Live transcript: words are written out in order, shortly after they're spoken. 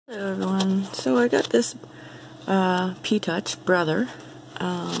Hello everyone, so I got this P-Touch Brother,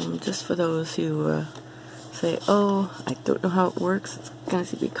 just for those who say, oh, I don't know how it works, it's going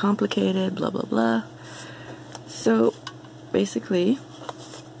to be complicated, blah blah blah. So basically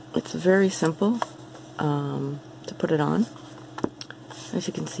it's very simple to put it on. As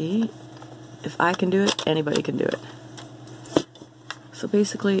you can see, if I can do it, anybody can do it. So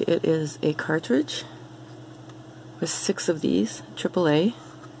basically it is a cartridge with 6 of these, AAA.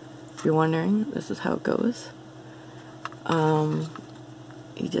 If you're wondering, this is how it goes.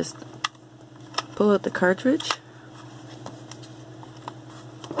 You just pull out the cartridge.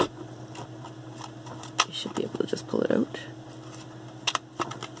 You should be able to just pull it out.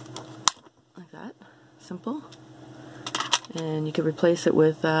 Like that. Simple. And you can replace it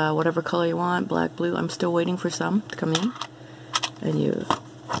with whatever color you want, black, blue. I'm still waiting for some to come in. And you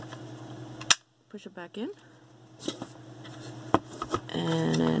push it back in.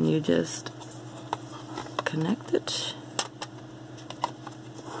 And then you just connect it.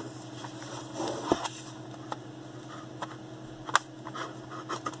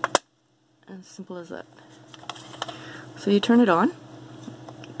 As simple as that. So you turn it on,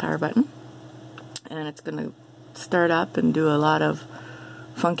 power button, and it's going to start up and do a lot of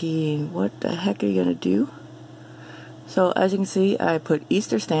funky, what the heck are you going to do? So as you can see, I put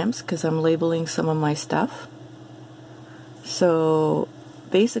Easter stamps because I'm labeling some of my stuff. So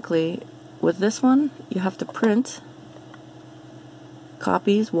basically with this one you have to print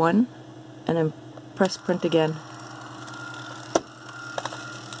copies 1 and then press print again,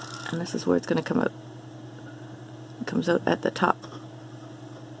 and this is where it's going to come out. It comes out at the top.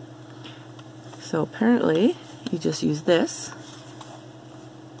 So apparently you just use this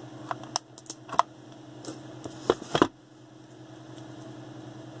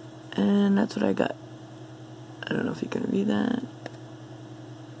and that's what I got. I don't know if you can read that.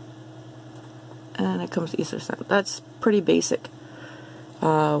 And it comes Easter stamp. That's pretty basic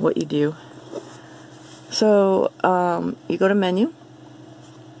what you do. So you go to menu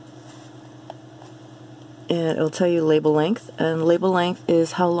and it'll tell you label length, and label length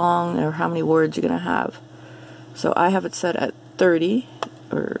is how long or how many words you're going to have. So I have it set at 30,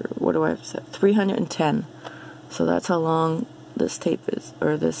 or what do I have set? 310. So that's how long this tape is,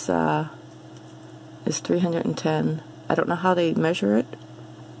 or this is 310. I don't know how they measure it,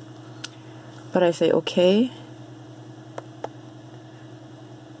 but I say okay.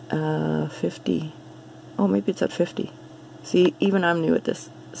 50. Oh, maybe it's at 50. See, even I'm new at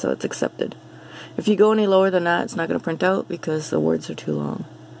this, so it's accepted. If you go any lower than that, it's not going to print out because the words are too long.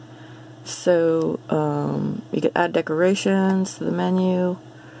 So you can add decorations to the menu.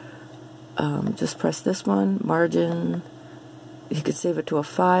 Just press this one, margin. You could save it to a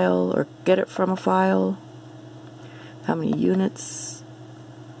file or get it from a file. How many units?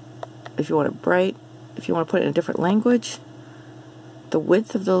 If you want it bright, if you want to put it in a different language. The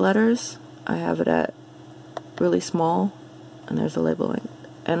width of the letters, I have it at really small, and there's the labeling.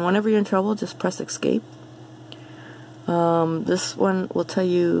 And whenever you're in trouble, just press escape. This one will tell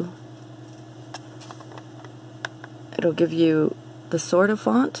you, it'll give you the sort of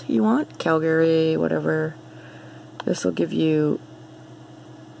font you want, Calgary, whatever. This will give you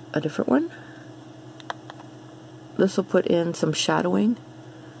a different one. This will put in some shadowing,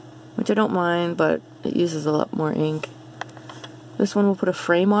 which I don't mind, but it uses a lot more ink. This one will put a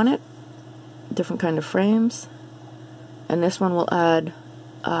frame on it, different kind of frames. And this one will add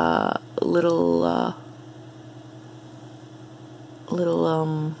little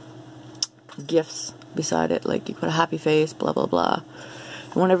gifts beside it, like you put a happy face, blah blah blah.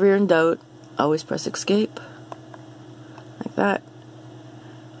 And whenever you're in doubt, always press escape. Like that.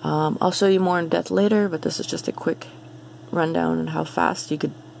 I'll show you more in depth later, but this is just a quick rundown on how fast you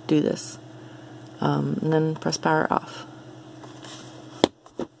could do this. And then press power off.